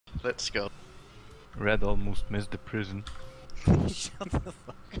Let's go. Red almost missed the prison. Shut the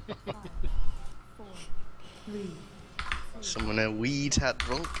fuck up. 5, 4, 3, Someone a weed hat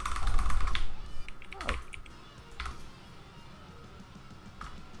drunk. Oh.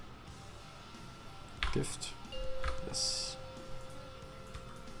 Gift. Yes.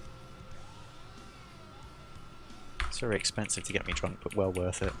 It's very expensive to get me drunk, but well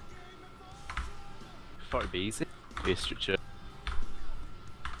worth it. Thought it'd be easy. Be a structure.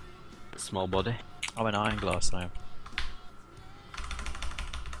 Small body. I'm an iron glass now.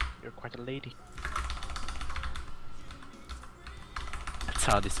 You're quite a lady. A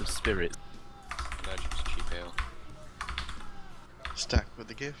TARDIS of spirit. Emergency cheap ale. Stack with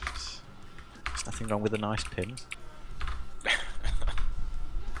the gifts. There's nothing wrong with a nice pin.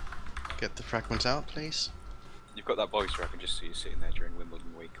 Get the fragment out, please. You've got that voice where I can just see you sitting there during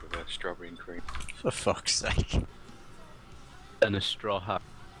Wimbledon week with a strawberry and cream. For fuck's sake. And a straw hat.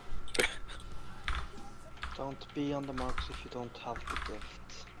 Don't be on the marks if you don't have the gift.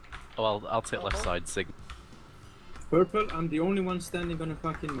 Oh, I'll take left side, Sig. Purple, I'm the only one standing on a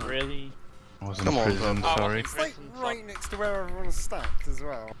fucking mark. Really? I was in Come on, prison, bro. sorry. It's like right next to where everyone's stacked as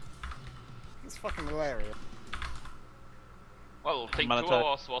well. It's fucking hilarious. Well, I think 2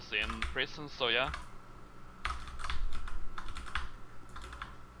 of us was in prison, so yeah.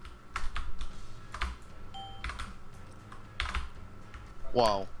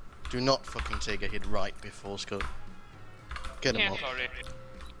 Wow. Do not fucking take a hit right before skull. Get him Yeah, up. sorry.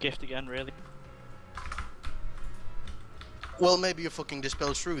 Gift again, really? Well, maybe you fucking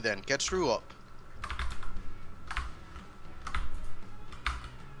dispel Shrew then. Get Shrew up.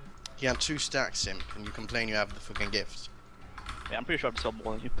 He had 2 stacks, Imp, and you complain you have the fucking gift. Yeah, I'm pretty sure I've sold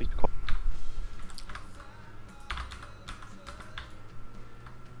more than you, please.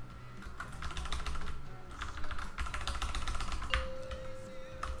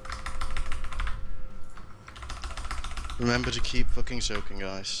 Remember to keep fucking soaking,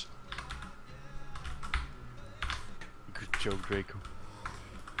 guys. Good joke, Draco.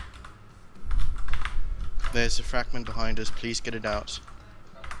 There's a fragment behind us, please get it out.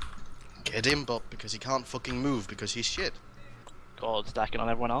 Get him, Bob, because he can't fucking move because he's shit. God, stacking on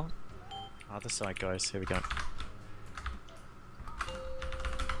everyone else. Other side, guys. Here we go.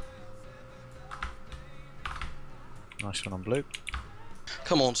 Nice one on blue.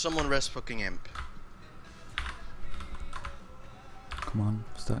 Come on, someone rest fucking Imp. Come on,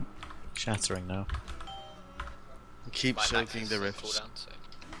 what's that? Shattering now. Keep My soaking max the is rifts. cooldown, so.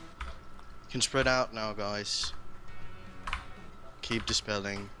 Can spread out now, guys. Keep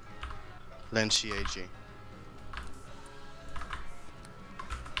dispelling. Lend CAG.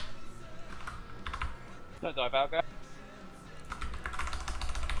 Don't dive out, guys.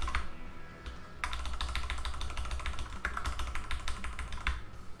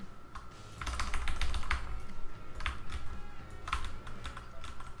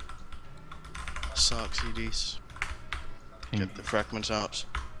 Sark CDs. Get the fragments out.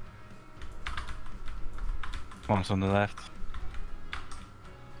 One's on the left.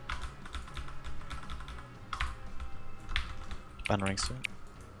 Bannering soon.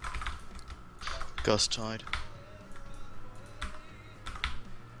 Gust Tide.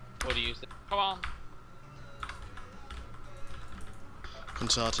 What do you say? Come on.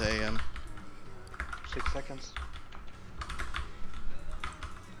 Consata AM. 6 seconds.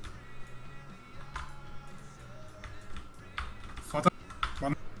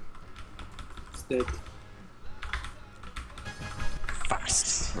 It's dead.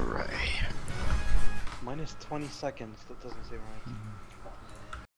 Fast. Hooray. Minus 20 seconds, that doesn't seem right.